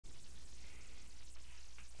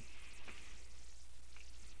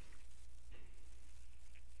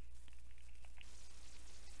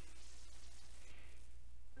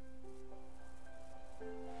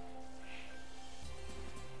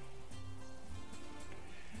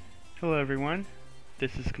Hello everyone,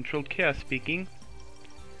 this is Controlled Chaos speaking,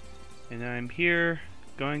 and I'm here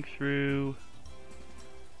going through,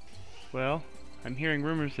 well, I'm hearing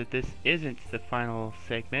rumors that this isn't the final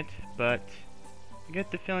segment, but I get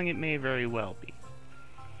the feeling it may very well be.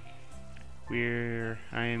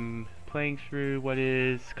 I'm playing through what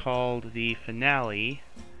is called the finale,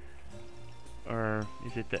 or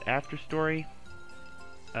is it the after story,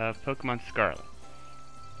 of Pokemon Scarlet.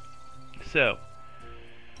 So,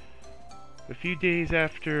 a few days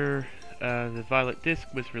after the Violet Disc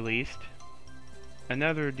was released,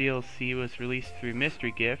 another DLC was released through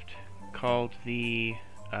Mystery Gift called the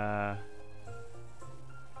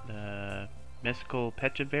Mystical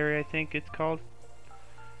Pechaberry, I think it's called.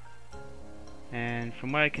 And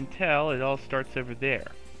from what I can tell, it all starts over there,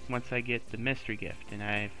 once I get the Mystery Gift, and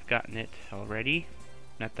I've gotten it already.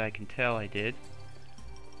 Not that I can tell I did.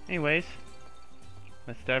 Anyways,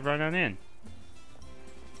 let's dive right on in.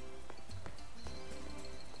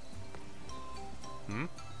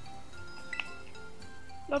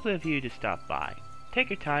 Lovely of you to stop by. Take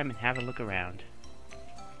your time and have a look around.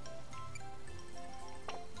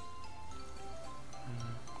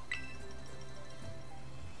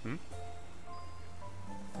 There's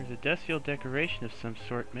a dust field decoration of some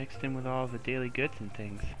sort mixed in with all the daily goods and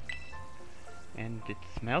things. And it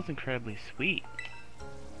smells incredibly sweet.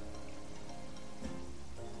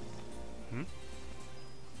 The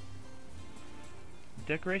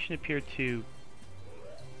decoration appeared to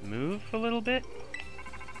move a little bit.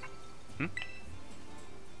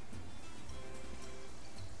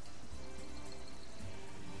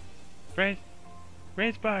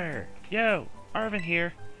 Rainspire! Yo! Arvin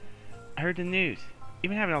here. I heard the news.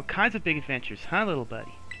 You've been having all kinds of big adventures, huh, little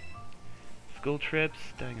buddy? School trips,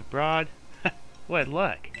 studying abroad. What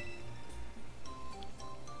luck.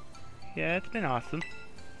 Yeah, it's been awesome.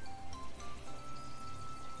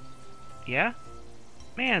 Yeah?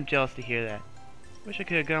 Man, I'm jealous to hear that. Wish I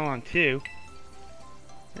could have gone along too.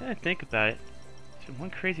 Now that I think about it, it's been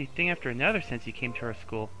one crazy thing after another since you came to our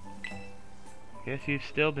school. Guess you've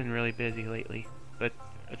still been really busy lately. But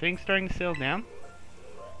are things starting to settle down?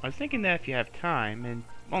 I was thinking that if you have time, and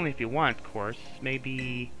only if you want, of course,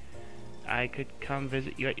 maybe I could come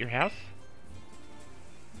visit you at your house?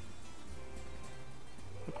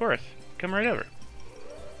 Of course, come right over.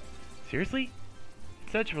 Seriously?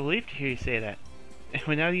 It's such a relief to hear you say that,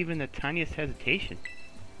 without even the tiniest hesitation.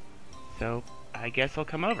 So, I guess I'll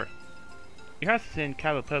come over. Your house is in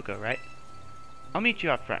Cabo Poco, right? I'll meet you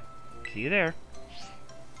up front. See you there.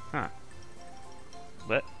 Huh.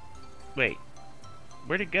 What? Wait.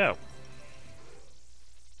 Where'd it go?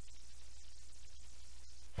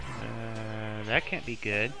 That can't be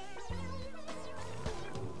good.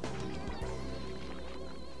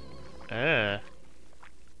 That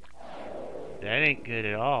ain't good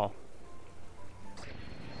at all.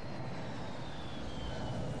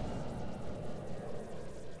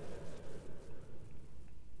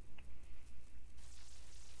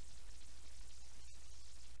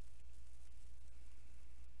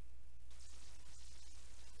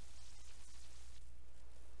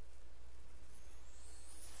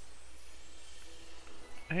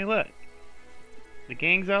 Hey, look. The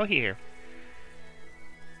gang's all here.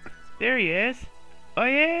 There he is. Oh,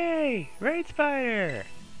 yay! Raid Spider!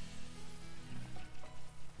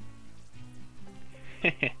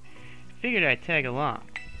 Figured I'd tag along.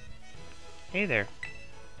 Hey there.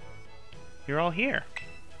 You're all here.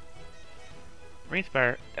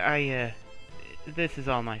 Rainspire, this is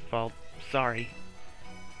all my fault. Sorry.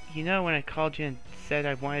 You know when I called you and said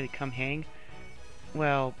I wanted to come hang?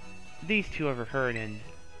 Well, these two overheard and...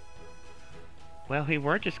 well, we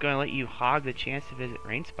weren't just going to let you hog the chance to visit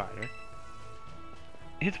Rainspider.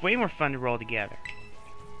 It's way more fun to roll together.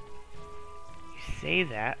 You say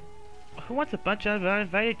that? Who wants a bunch of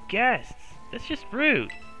uninvited guests? That's just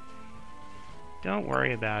rude. Don't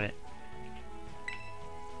worry about it.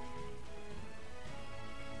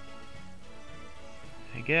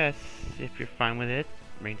 I guess, if you're fine with it,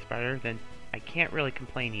 Rainspider, then I can't really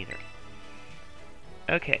complain either.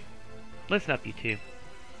 Okay, listen up, you two.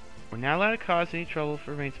 We're not allowed to cause any trouble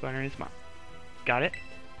for Rainspider and his mom. Got it?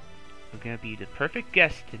 We're gonna be the perfect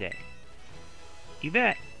guest today. You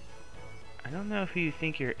bet. I don't know who you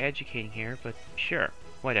think you're educating here, but sure,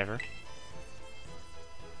 whatever.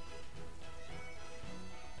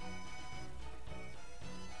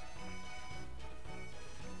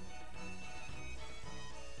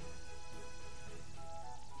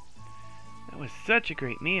 That was such a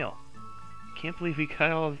great meal. Can't believe we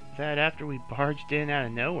got all of that after we barged in out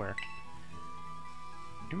of nowhere.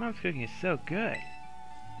 Your mom's cooking is so good.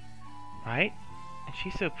 Right? And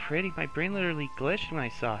she's so pretty, my brain literally glitched when I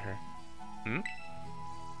saw her. Hmm?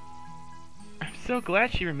 I'm so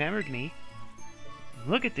glad she remembered me.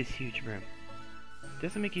 Look at this huge room.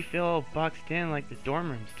 Doesn't make you feel all boxed in like the dorm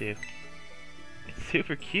rooms do. It's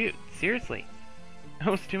super cute, seriously.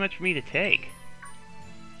 Almost too much for me to take.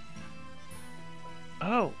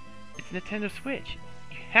 Oh, it's a Nintendo Switch.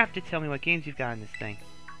 You have to tell me what games you've got in this thing.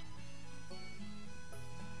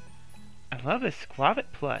 I love this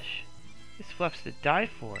Scarlet plush. This fluff's to die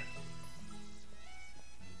for.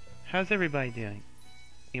 How's everybody doing?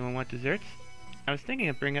 Anyone want desserts? I was thinking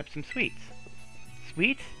of bringing up some sweets.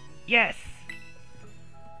 Sweets? Yes!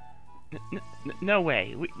 No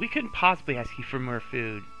way. We couldn't possibly ask you for more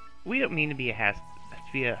food. We don't mean to be a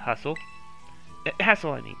hustle.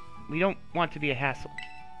 Hassle, I mean. We don't want to be a hassle.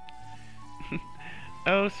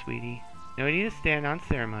 Oh, sweetie. No need to stand on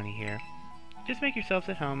ceremony here. Just make yourselves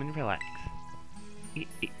at home and relax.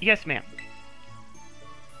 Yes, ma'am.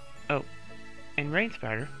 Oh, and Rain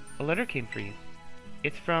Spider, a letter came for you.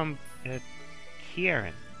 It's from,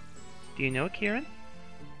 Kieran. Do you know Kieran?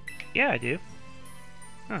 Yeah, I do.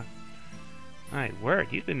 Huh. My word,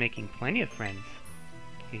 you've been making plenty of friends.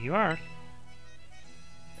 Here you are.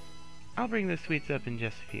 I'll bring the sweets up in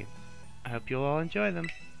just a few. I hope you'll all enjoy them.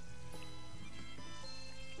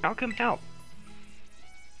 I'll come help.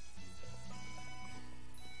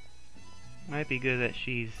 Might be good that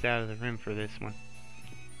she's out of the room for this one.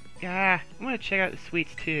 Yeah, I'm gonna check out the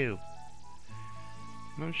sweets too.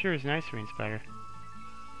 I'm sure it's nice, Rain Spider.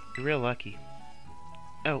 You're real lucky.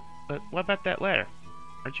 Oh, but what about that letter?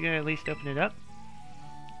 Aren't you gonna at least open it up?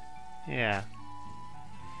 Yeah.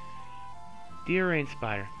 Dear Rain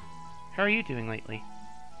Spider, how are you doing lately?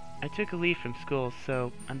 I took a leave from school,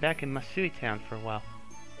 so I'm back in Masui Town for a while.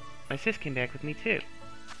 My sis came back with me too.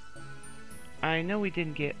 I know we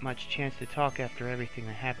didn't get much chance to talk after everything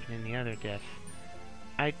that happened in the other deaths.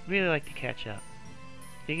 I'd really like to catch up.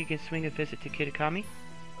 Think you can swing a visit to Kitakami?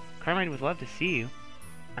 Carmine would love to see you,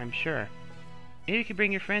 I'm sure. Maybe you could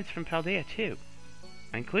bring your friends from Paldea too.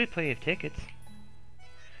 I include plenty of tickets.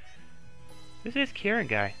 Who's this Kieran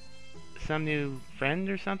guy? Some new friend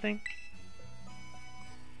or something?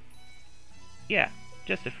 Yeah,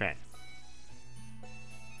 just a friend.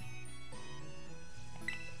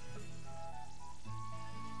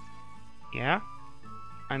 Yeah?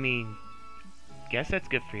 I mean, guess that's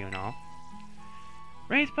good for you and all.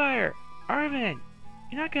 Rainspire! Arvin!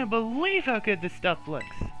 You're not gonna believe how good this stuff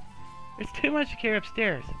looks! There's too much to carry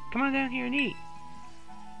upstairs. Come on down here and eat.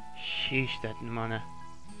 Sheesh, that Mona.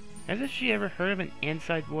 Hasn't she ever heard of an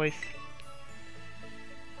inside voice?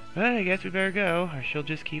 But I guess we better go, or she'll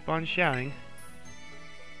just keep on shouting.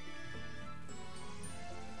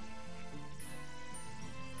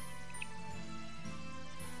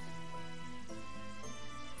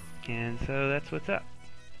 And so that's what's up.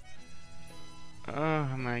 Oh,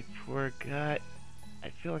 my poor gut. I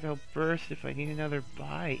feel like I'll burst if I need another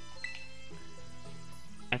bite.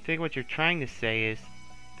 I think what you're trying to say is,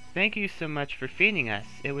 thank you so much for feeding us.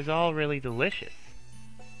 It was all really delicious.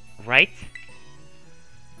 Right?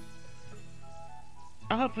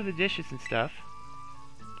 I'll help with the dishes and stuff.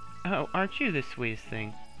 Oh, aren't you the sweetest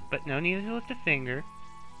thing? But no need to lift a finger.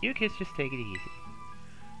 You kids just take it easy.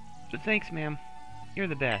 But thanks, ma'am. You're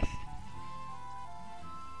the best.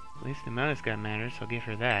 At least Mona's got manners, I'll give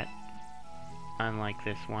her that. Unlike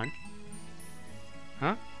this one.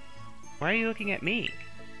 Huh? Why are you looking at me?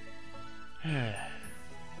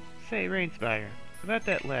 Say, Rainspire, about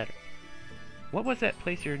that letter. What was that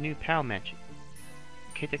place your new pal mentioned?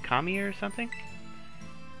 Kitakami or something?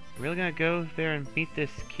 Really gonna go there and meet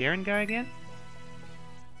this Kieran guy again?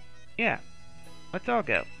 Yeah, let's all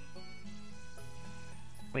go.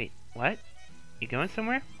 Wait, what? You going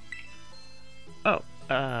somewhere? Oh,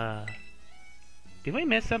 did we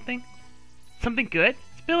miss something? Something good?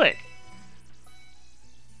 Spill it!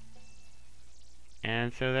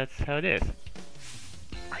 And so that's how it is.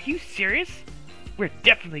 Are you serious? We're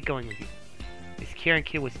definitely going with you. This Kieran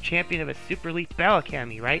kid was champion of a Super Elite Battle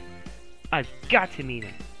Academy, right? I've got to meet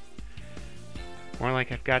him. More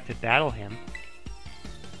like I've got to battle him.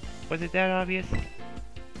 Was it that obvious?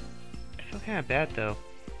 I feel kind of bad though.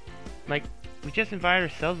 Like, we just invited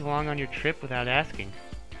ourselves along on your trip without asking.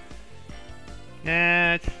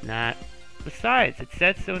 Nah, it's not. Besides, it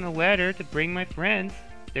said so in a letter to bring my friends.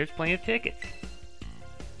 There's plenty of tickets.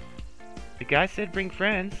 The guy said bring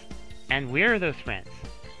friends, and we're those friends.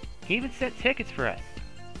 He even sent tickets for us.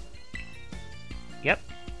 Yep,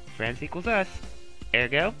 friends equals us.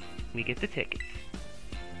 Ergo, we get the tickets.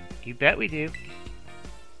 You bet we do.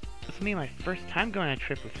 This will be my first time going on a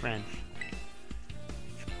trip with friends.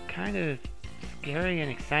 It's kind of scary and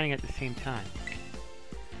exciting at the same time.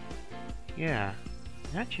 Yeah,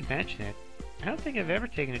 now that you mention it, I don't think I've ever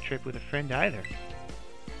taken a trip with a friend either.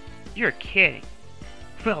 You're kidding.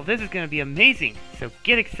 Well, this is going to be amazing, so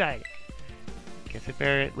get excited. Guess I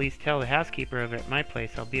better at least tell the housekeeper over at my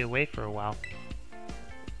place I'll be away for a while.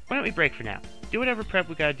 Why don't we break for now? Do whatever prep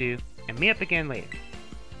we gotta do, and meet up again later.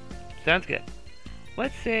 Sounds good.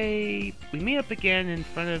 Let's say we meet up again in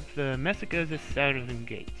front of the Messagoza Southern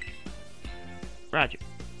Gate. Roger.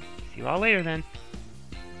 See you all later then.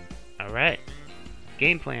 Alright.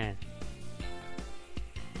 Game plan.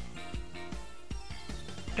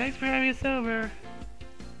 Thanks for having us over.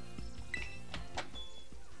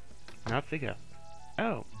 And off they go.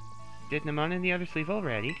 Oh, did Namon and the others leave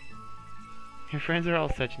already? Your friends are all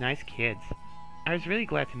such nice kids. I was really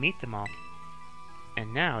glad to meet them all.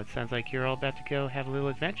 And now it sounds like you're all about to go have a little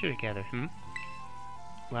adventure together,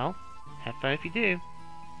 Well, have fun if you do.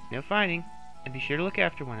 No fighting, and be sure to look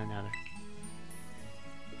after one another.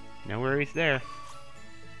 No worries there.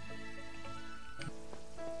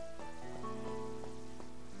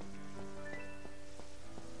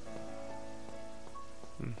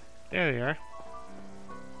 There they are.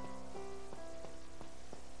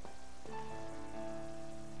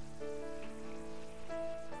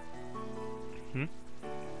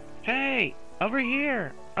 Hey! Over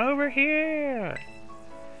here! Over here!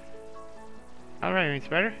 Alright, Rain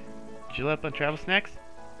Spider. Did you load up on travel snacks?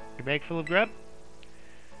 Your bag full of grub?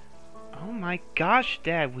 Oh my gosh,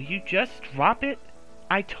 Dad, will you just drop it?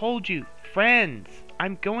 I told you, friends!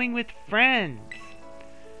 I'm going with friends!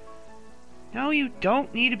 No, you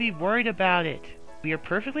don't need to be worried about it. We are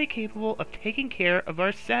perfectly capable of taking care of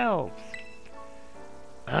ourselves.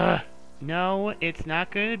 Ugh, no, it's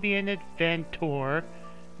not going to be an adventure.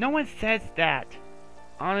 No one says that.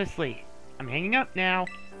 Honestly, I'm hanging up now.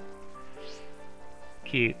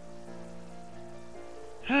 Cute.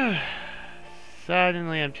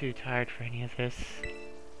 Suddenly I'm too tired for any of this. Did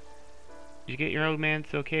you get your old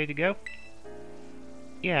man's okay to go?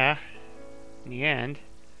 Yeah, in the end.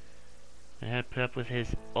 I had to put up with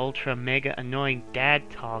his ultra mega annoying dad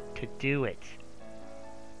talk to do it.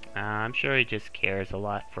 I'm sure he just cares a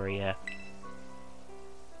lot for you.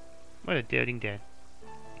 What a doting dad.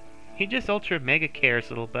 He just ultra mega cares,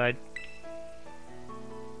 little bud.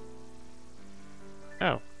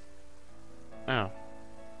 Oh. Oh.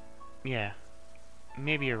 Yeah.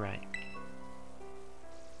 Maybe you're right.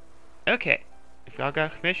 Okay. If we all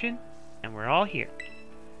got permission, and we're all here.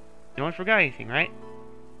 No one forgot anything, right?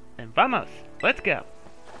 Then vamos! Let's go!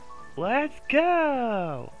 Let's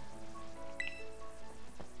go!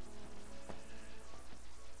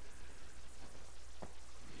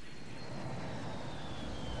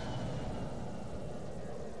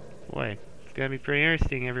 Boy, it's gotta be pretty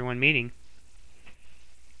interesting, everyone meeting.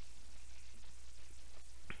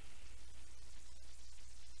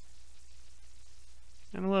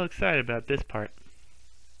 I'm a little excited about this part.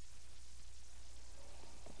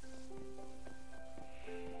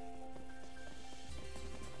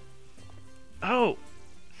 Oh!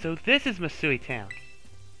 So this is Masui Town.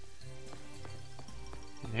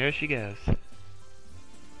 And there she goes.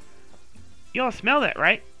 You all smell that,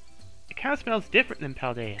 right? It kind of smells different than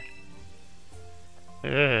Paldea.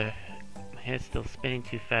 Ugh. My head's still spinning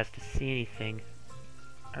too fast to see anything.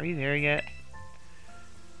 Are you there yet?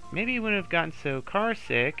 Maybe you wouldn't have gotten so car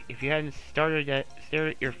sick if you hadn't stared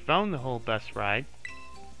at your phone the whole bus ride.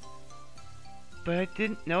 But I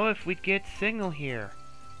didn't know if we'd get signal here.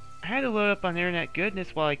 I had to load up on internet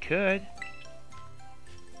goodness while I could.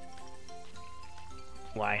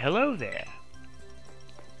 Why, hello there.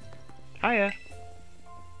 Hiya.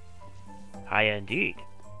 Hiya indeed.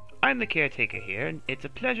 I'm the caretaker here, and it's a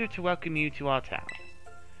pleasure to welcome you to our town.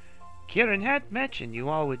 Kieran had mentioned you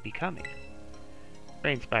all would be coming.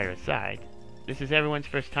 Rain Spider aside, this is everyone's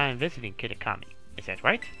first time visiting Kitakami. Is that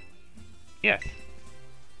right? Yes.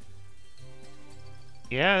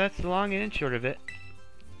 Yeah, that's the long and short of it.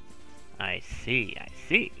 I see, I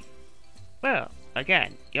see. Well,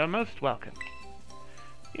 again, you're most welcome.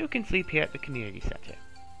 You can sleep here at the community center.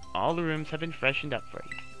 All the rooms have been freshened up for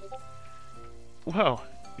you. Whoa,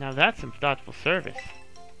 now that's some thoughtful service.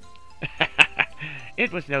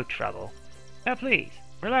 It was no trouble. Now please,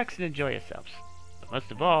 relax and enjoy yourselves. But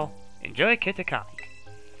most of all, enjoy Kitakami.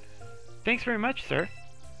 Thanks very much, sir.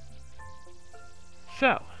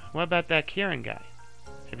 So, what about that Kieran guy?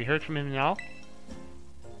 Have you heard from him at all?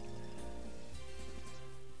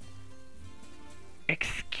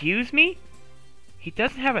 Excuse me? He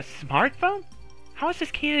doesn't have a smartphone? How is this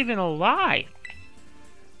kid even alive?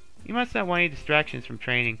 You must not want any distractions from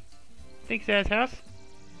training. Think he's at his house?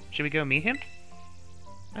 Should we go meet him?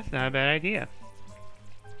 That's not a bad idea.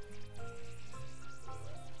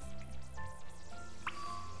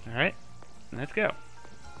 Alright. Let's go.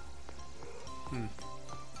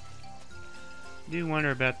 Do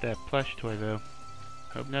wonder about that plush toy, though.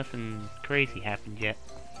 Hope nothing crazy happened yet.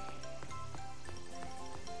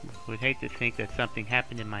 Would hate to think that something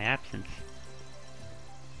happened in my absence.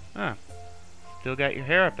 Huh. Still got your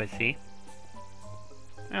hair up, I see.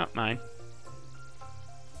 I don't mind.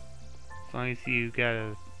 As long as you got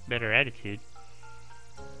a better attitude.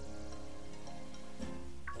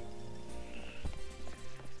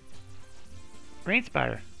 Rain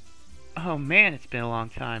Spider. Oh man, it's been a long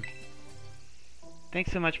time.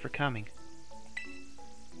 Thanks so much for coming.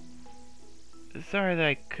 Sorry that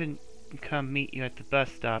I couldn't come meet you at the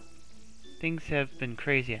bus stop. Things have been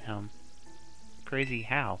crazy at home. Crazy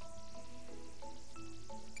how?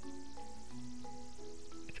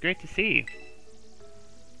 It's great to see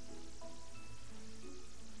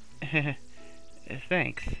you.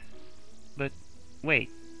 Thanks. But wait,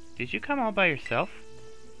 did you come all by yourself?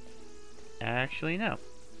 Actually, no.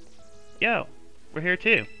 Yo, we're here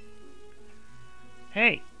too.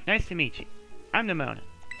 Hey, nice to meet you. I'm Nimona.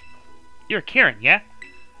 You're Kieran, yeah?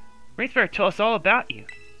 Rainsfire told us all about you.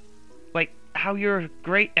 Like, how you're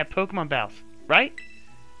great at Pokemon battles, right?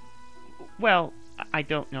 Well, I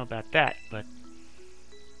don't know about that, but...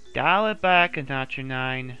 Dial it back a notch or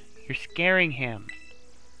 9. You're scaring him.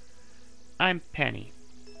 I'm Penny.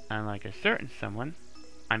 Unlike a certain someone,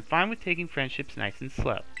 I'm fine with taking friendships nice and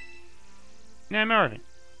slow. Now I'm Marvin,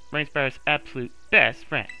 Rainspire's absolute best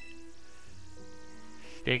friend.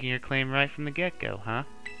 Staking your claim right from the get-go, huh?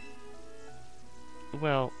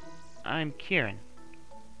 Well, I'm Kieran.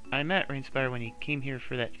 I met Rainspire when he came here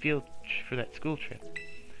for that school trip.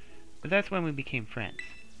 But that's when we became friends.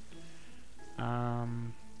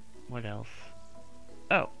 What else?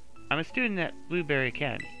 Oh, I'm a student at Blueberry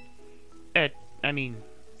Academy.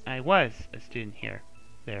 I was a student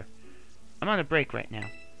there. I'm on a break right now.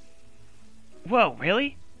 Whoa,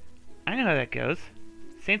 really? I know how that goes.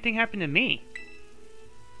 Same thing happened to me.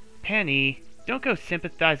 Penny, don't go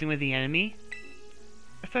sympathizing with the enemy.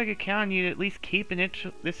 I thought I could count on you to at least keep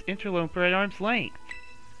this interloper at arm's length.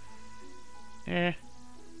 I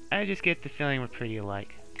just get the feeling we're pretty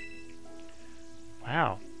alike.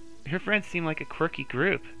 Wow, your friends seem like a quirky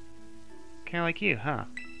group. Kinda like you, huh?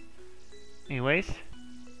 Anyways,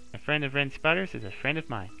 a friend of Ren Spider's is a friend of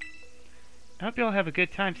mine. I hope you all have a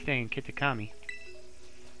good time staying in Kitakami.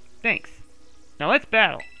 Thanks. Now let's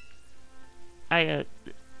battle.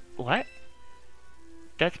 What?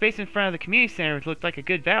 That space in front of the community center looked like a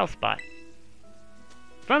good battle spot.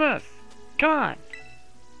 Vamos! Come on!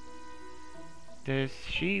 Does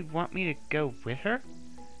she want me to go with her?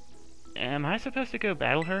 Am I supposed to go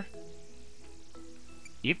battle her?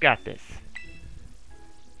 You've got this.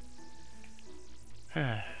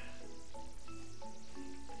 Oh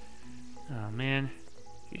man,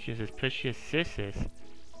 she's just as pushy as Sis is,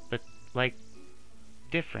 but like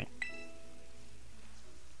different.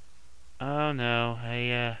 Oh no,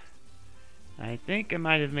 I think I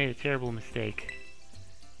might have made a terrible mistake.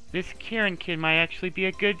 This Kieran kid might actually be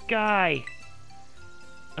a good guy.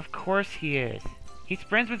 Of course he is. He's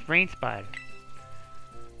friends with Rain Spider.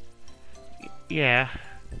 Yeah,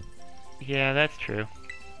 that's true.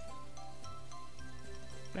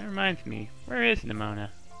 That reminds me, where is Nimona?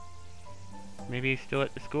 Maybe he's still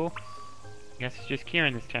at the school? Guess it's just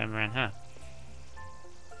Kieran this time around, huh?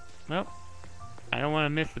 Well, I don't want to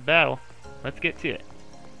miss the battle. Let's get to it.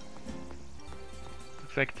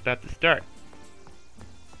 Looks like it's about to start.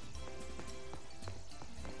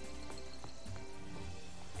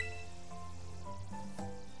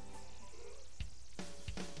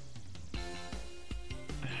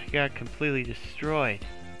 I got completely destroyed.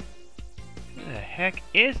 Who the heck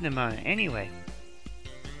is Nimona anyway?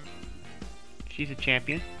 She's a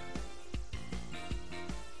champion.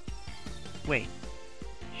 Wait,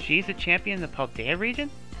 she's a champion in the Paldea region?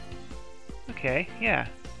 Okay, yeah.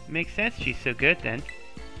 Makes sense she's so good then.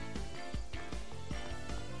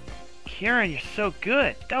 Kieran, you're so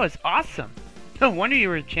good! That was awesome! No wonder you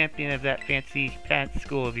were a champion of that fancy pants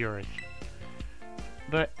school of yours.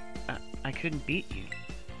 But, I couldn't beat you.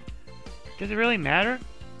 Does it really matter?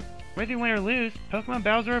 Whether you win or lose, Pokemon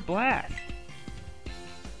battles are a blast.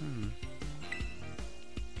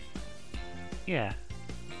 Yeah,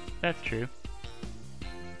 that's true.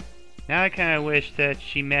 Now I kind of wish that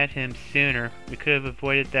she met him sooner. We could have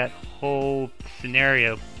avoided that whole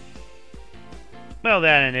scenario. Well,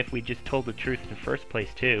 that and if we just told the truth in the first place,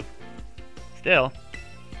 too. Still,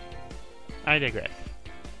 I digress.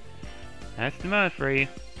 That's the moment for you.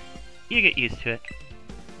 You get used to it.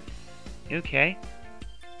 You okay?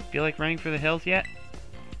 Feel like running for the hills yet?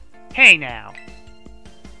 Hey now!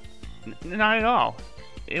 Not at all.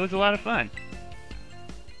 it was a lot of fun.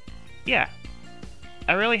 Yeah,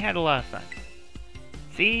 I really had a lot of fun.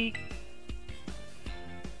 See?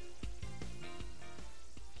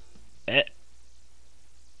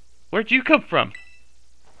 Where'd you come from?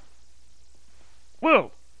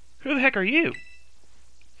 Whoa! Who the heck are you?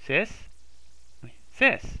 Sis? Wait,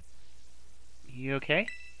 sis? You okay?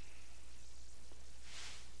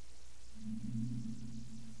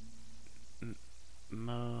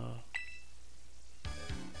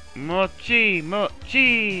 Mochi!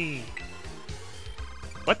 Mochi!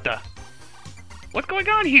 What the? What's going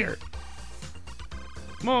on here?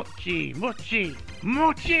 Mochi! Mochi!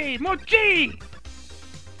 Mochi! Mochi!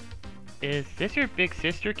 Is this your big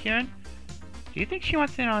sister, Kieran? Do you think she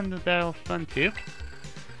wants in on the battle fun too?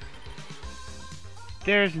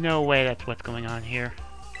 There's no way that's what's going on here.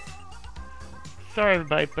 Sorry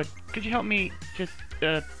everybody, but could you help me just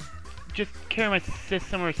carry my sis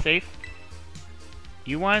somewhere safe?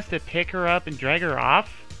 You want us to pick her up and drag her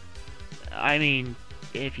off? I mean,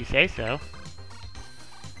 if you say so.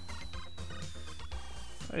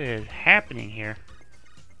 What is happening here?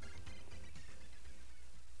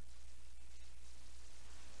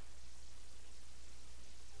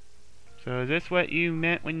 So is this what you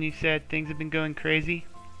meant when you said things have been going crazy?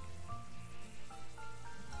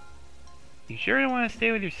 You sure you don't want to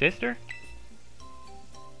stay with your sister?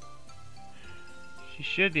 She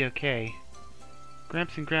should be okay.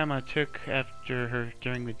 Gramps and Grandma look after her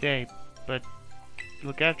during the day, but they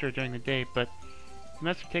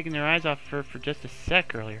must have taken their eyes off her for just a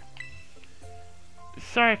sec earlier.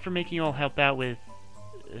 Sorry for making you all help out with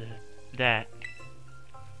that.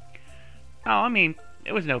 Oh, I mean,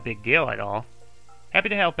 it was no big deal at all. Happy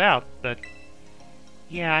to help out, but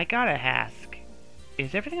yeah, I gotta ask.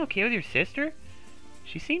 Is everything okay with your sister?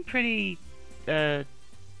 She seemed pretty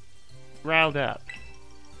riled up.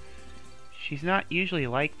 She's not usually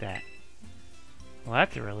like that. Well,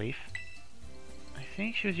 that's a relief. I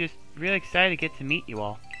think she was just really excited to get to meet you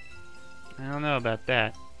all. I don't know about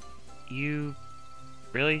that. You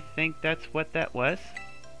really think that's what that was?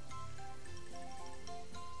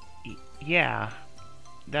 Yeah.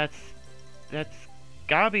 That's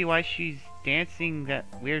gotta be why she's dancing that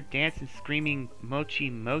weird dance and screaming Mochi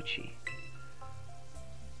Mochi.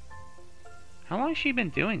 How long has she been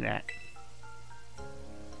doing that?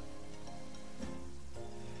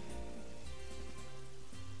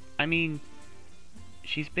 I mean,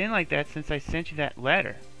 she's been like that since I sent you that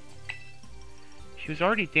letter. She was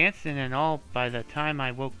already dancing and all by the time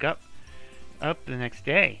I woke up the next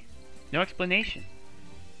day. No explanation.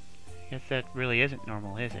 I guess that really isn't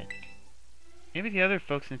normal, is it? Maybe the other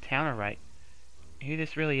folks in town are right. Maybe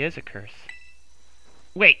this really is a curse.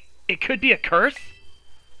 Wait, it could be a curse?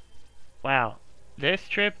 Wow, this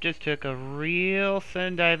trip just took a real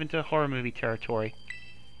sudden dive into horror movie territory.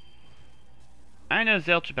 I know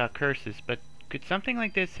zilch about curses, but could something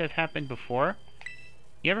like this have happened before?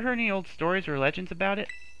 You ever heard any old stories or legends about it?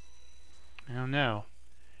 I don't know.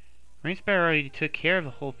 Rainspire already took care of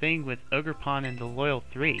the whole thing with Ogrepon and the Loyal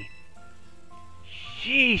 3.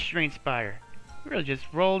 Sheesh, Rainspire. You really just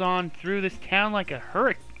rolled on through this town like a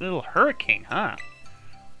little hurricane, huh?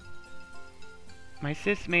 My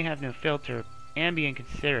sis may have no filter and be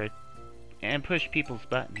inconsiderate and push people's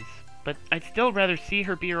buttons, but I'd still rather see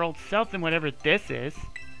her be her old self than whatever this is.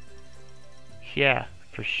 Yeah,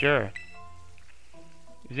 for sure.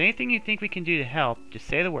 If there's anything you think we can do to help, just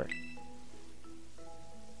say the word.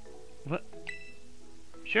 What?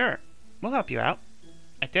 Sure, we'll help you out.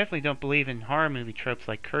 I definitely don't believe in horror movie tropes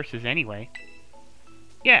like curses anyway.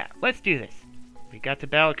 Yeah, let's do this. We got to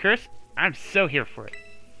battle a curse? I'm so here for it.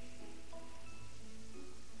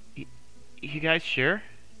 You guys sure?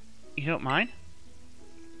 You don't mind?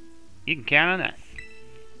 You can count on us.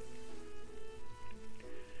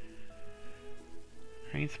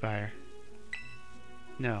 Rainspire.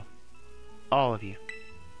 No. All of you.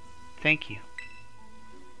 Thank you.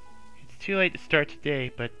 It's too late to start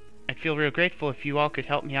today, but I'd feel real grateful if you all could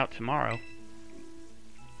help me out tomorrow.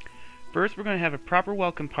 First, we're going to have a proper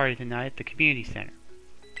welcome party tonight at the community center.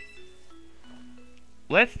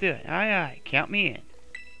 Let's do it. Aye, aye. Count me in.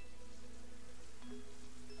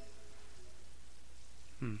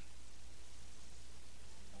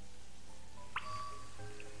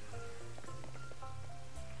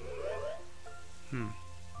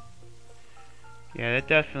 Yeah, that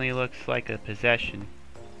definitely looks like a possession.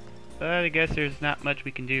 But I guess there's not much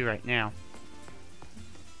we can do right now.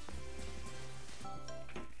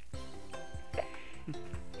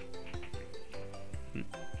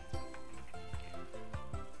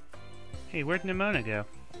 Hey, where'd Nimona go?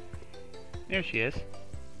 There she is.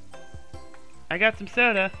 I got some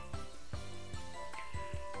soda.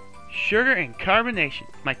 Sugar and carbonation,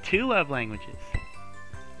 my two love languages.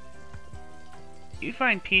 You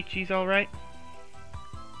find Peachy's alright?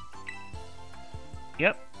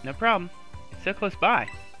 Yep, no problem. It's so close by.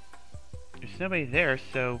 There's nobody there,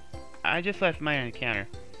 so I just left mine on the counter.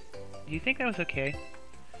 Do you think that was okay?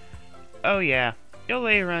 Oh yeah, the old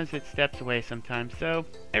lady runs it steps away sometimes, so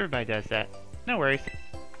everybody does that. No worries.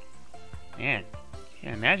 Man,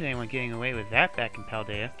 can't imagine anyone getting away with that back in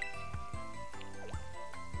Paldea.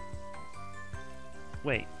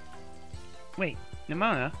 Wait,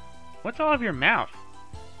 Nimona, what's all over your mouth?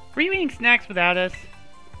 Were you eating snacks without us?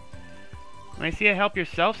 When I see a help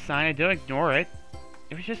yourself sign, I don't ignore it.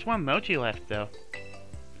 There was just one Mochi left, though.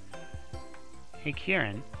 Hey,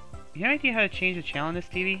 Kieran, you have any idea how to change the channel on this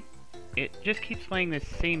TV? It just keeps playing this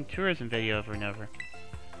same tourism video over and over.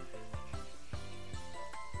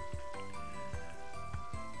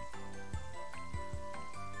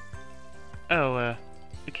 Oh,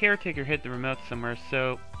 the caretaker hid the remote somewhere,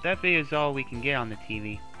 so that video is all we can get on the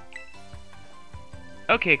TV.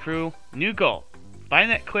 Okay, crew, new goal.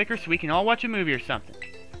 Find that clicker so we can all watch a movie or something.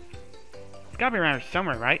 It's gotta be around here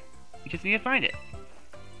somewhere, right? We just need to find it.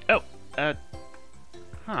 Oh,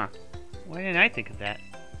 huh. Why didn't I think of that?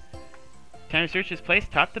 Time to search this place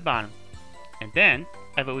top to bottom. And then,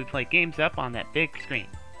 I vote we play games up on that big screen.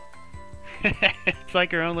 It's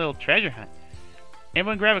like our own little treasure hunt.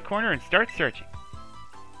 Everyone grab a corner and start searching.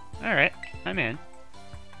 Alright, I'm in.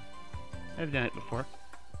 I've done it before.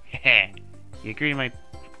 Heh. You agree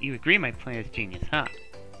my plan is genius, huh?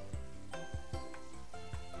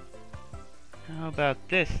 How about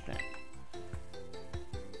this, then?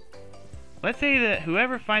 Let's say that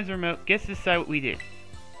whoever finds the remote gets to decide what we do.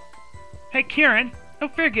 Hey, Kieran! No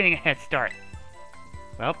fear getting a head start!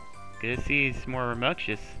 Well, good to see he's more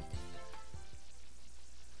rambunctious.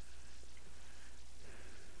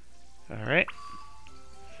 Alright.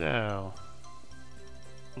 So,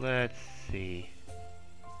 let's see.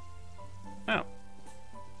 Oh,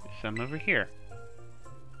 there's some over here.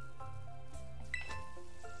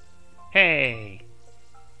 Hey!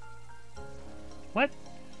 What?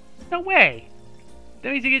 No way!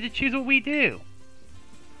 That means you get to choose what we do!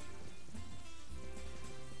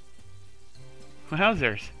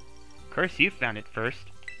 Wowzers. Of course you found it first.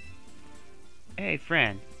 Hey,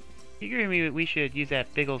 friend. You agree with me that we should use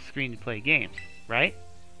that big old screen to play games, right?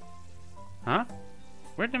 Huh?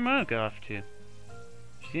 Where'd the remote go off to?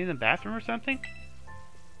 She in the bathroom or something?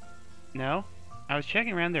 No. I was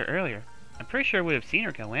checking around there earlier. I'm pretty sure I would have seen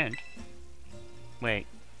her go in. Wait.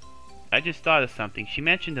 I just thought of something. She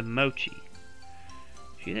mentioned a Mochi.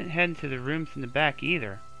 She didn't head into the rooms in the back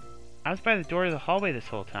either. I was by the door to the hallway this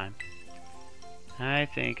whole time. I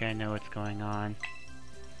think I know what's going on.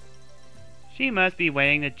 She must be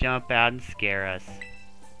waiting to jump out and scare us.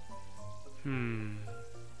 I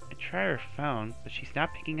tried her phone, but she's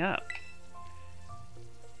not picking up.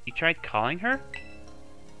 You tried calling her?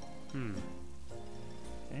 I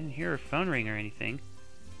didn't hear her phone ring or anything.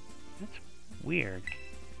 That's weird.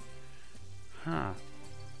 Huh.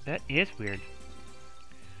 That is weird.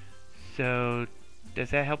 So,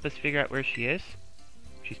 does that help us figure out where she is?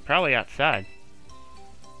 She's probably outside.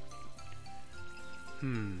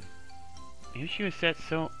 Maybe she was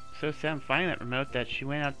so set on finding that remote that she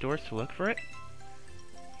went outdoors to look for it?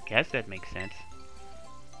 I guess that makes sense.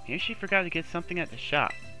 Maybe she forgot to get something at the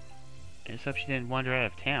shop. I just hope she didn't wander out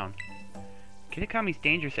of town. Kid Akami's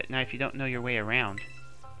dangerous at night if you don't know your way around.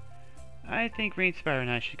 I think Rainspire and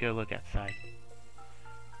I should go look outside.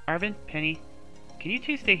 Arvin, Penny, can you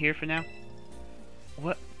two stay here for now?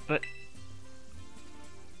 What? But...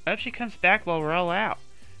 what if she comes back while we're all out?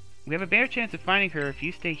 We have a better chance of finding her if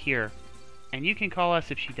you stay here. And you can call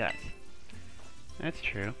us if she does. That's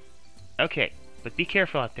true. Okay, but be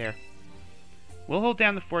careful out there. We'll hold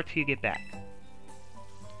down the fort till you get back.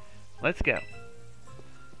 Let's go.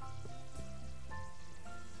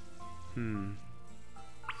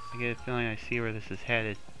 I get a feeling I see where this is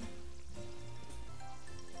headed.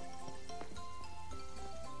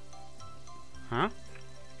 Huh?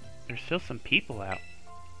 There's still some people out.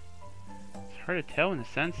 It's hard to tell when the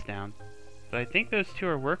sun's down, but I think those two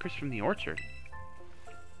are workers from the orchard.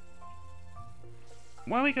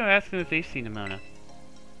 Why don't we go ask them if they've seen Nimona?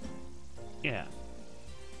 Yeah.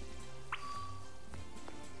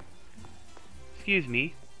 Excuse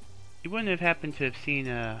me. You wouldn't have happened to have seen,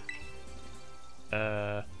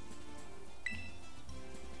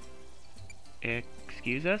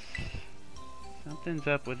 excuse us? Something's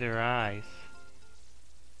up with their eyes.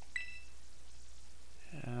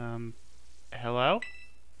 Hello?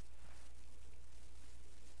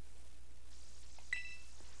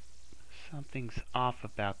 Something's off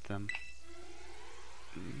about them.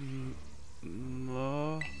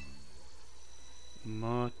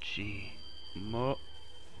 Mochi.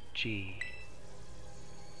 Mochi.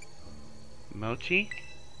 Mochi?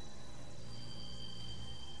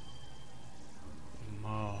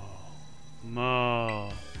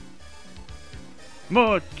 Mochi!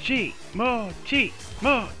 Mochi! Mochi!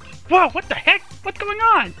 Whoa, what the heck? What's going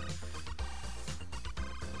on?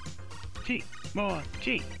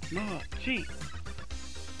 Mochi! Mochi!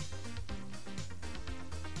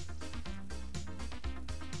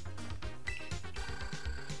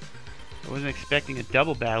 I wasn't expecting a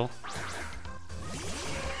double battle.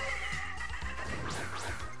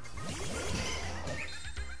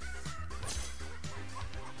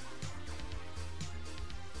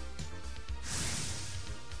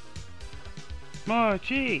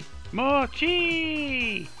 Mochi!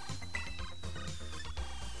 Mochi!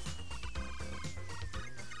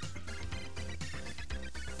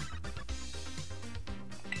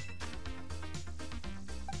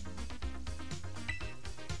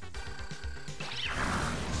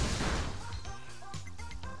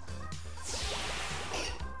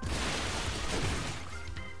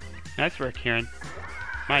 Nice work, Karen.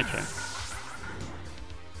 My turn.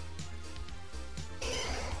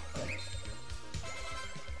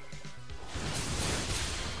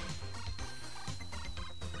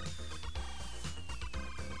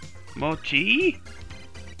 Mochi?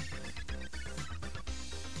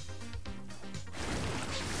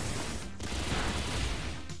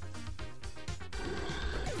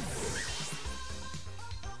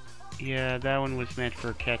 Yeah, that one was meant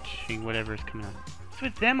for catching whatever's coming up. What's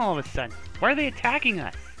with them all of a sudden? Why are they attacking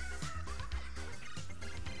us?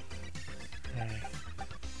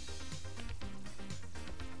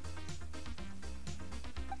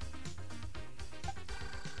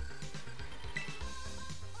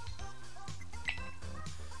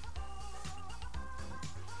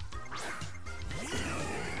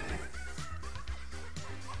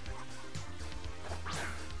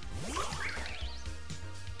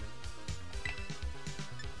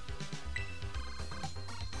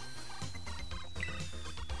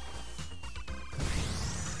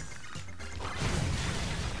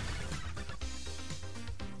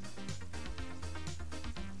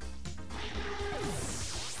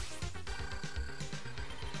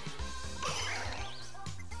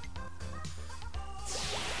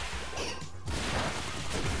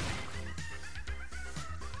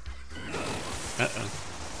 Uh-oh.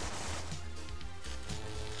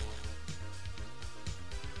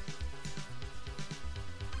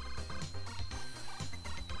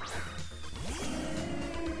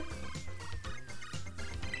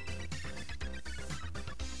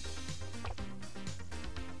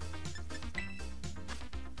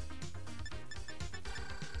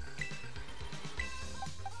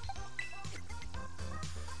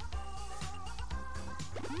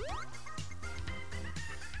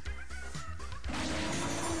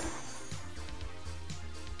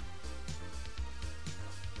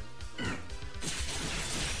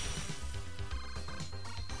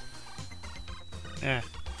 Yeah.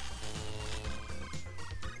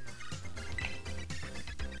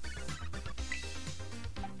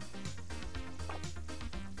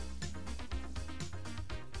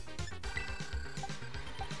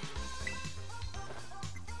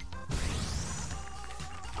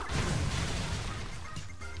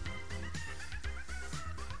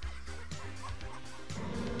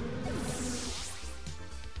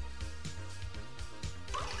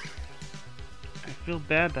 I feel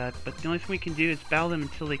bad about it, but the only thing we can do is battle them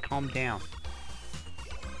until they calm down.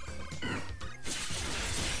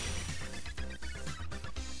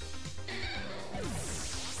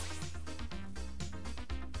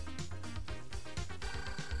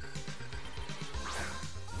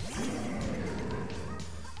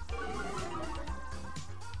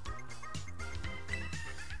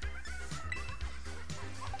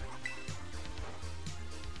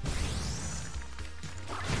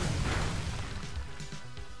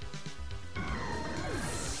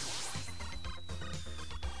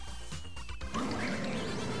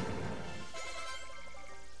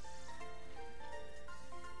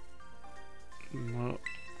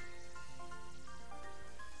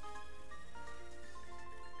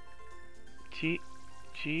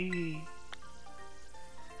 Gee.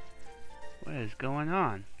 What is going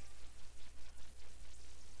on?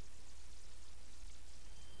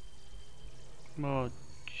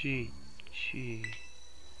 Mochi.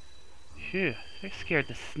 Phew, they scared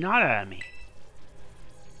the snot out of me.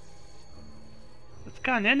 What's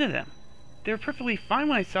gotten into them? They were perfectly fine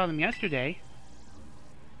when I saw them yesterday.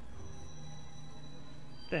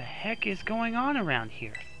 What the heck is going on around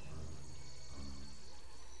here?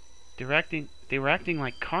 They were acting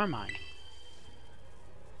like Carmine.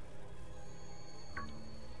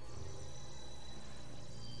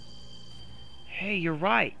 Hey, you're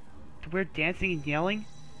right. The weird dancing and yelling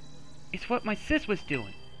is what my sis was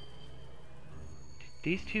doing. Did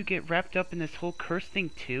these two get wrapped up in this whole curse thing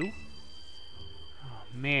too? Oh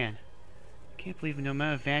man. Can't believe no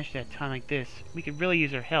matter vanished at a time like this. We could really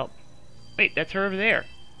use her help. Wait, that's her over there.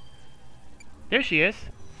 There she is.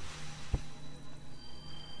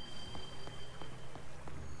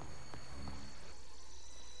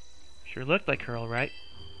 Sure looked like her, alright.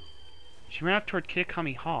 She ran up toward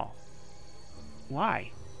Kitakami Hall.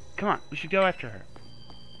 Why? Come on, we should go after her.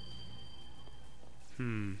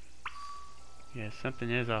 Yeah,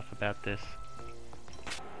 something is off about this.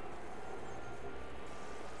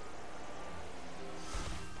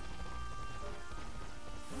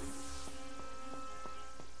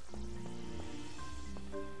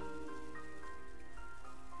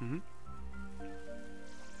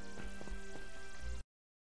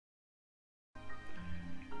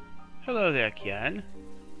 Hello there, Kian.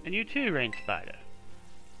 And you too, Rain Spider.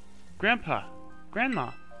 Grandpa,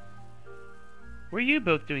 Grandma. What are you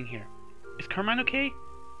both doing here? Is Carmine okay?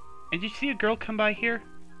 And did you see a girl come by here?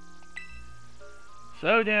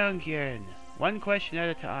 Slow down, Kian. One question at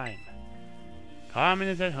a time. Carmen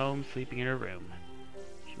is at home sleeping in her room.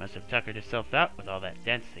 She must have tuckered herself out with all that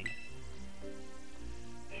dancing.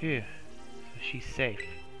 Phew, so she's safe.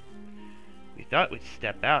 We thought we'd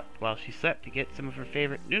step out while she slept to get some of her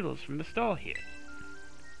favorite noodles from the stall here.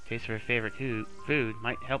 Taste of her favorite food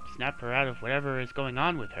might help snap her out of whatever is going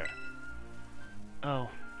on with her. Oh,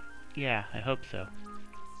 yeah, I hope so.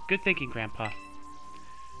 Good thinking, Grandpa.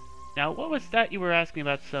 Now, what was that you were asking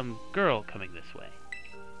about some girl coming this way?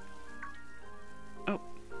 Oh,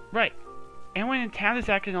 right. Everyone in town is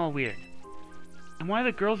acting all weird. And one of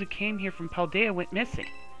the girls who came here from Paldea went missing.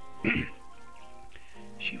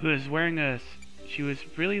 She was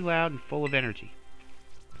really loud and full of energy.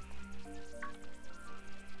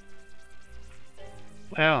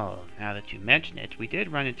 Well, now that you mention it, we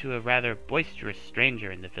did run into a rather boisterous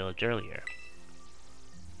stranger in the village earlier.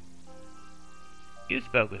 You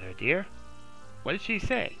spoke with her, dear. What did she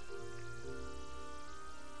say?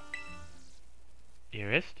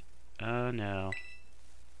 Dearest? Oh no.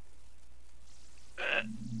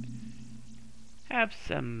 Have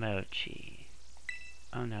some mochi.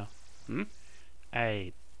 Oh no.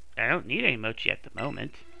 I don't need any mochi at the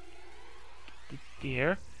moment.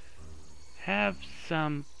 Dear, have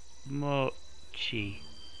some mochi.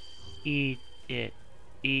 Eat it.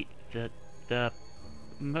 Eat the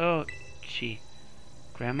mochi.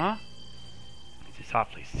 Grandma? This is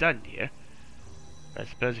awfully sudden, dear. But I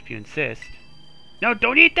suppose if you insist. No,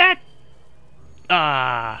 don't eat that!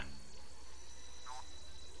 Ah!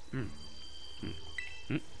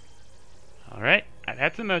 Alright, I've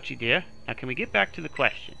had some mochi, dear. Now can we get back to the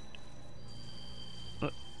question?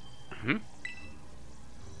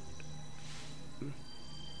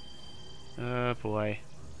 Oh boy,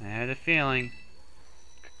 I had a feeling.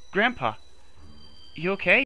 Grandpa, you okay?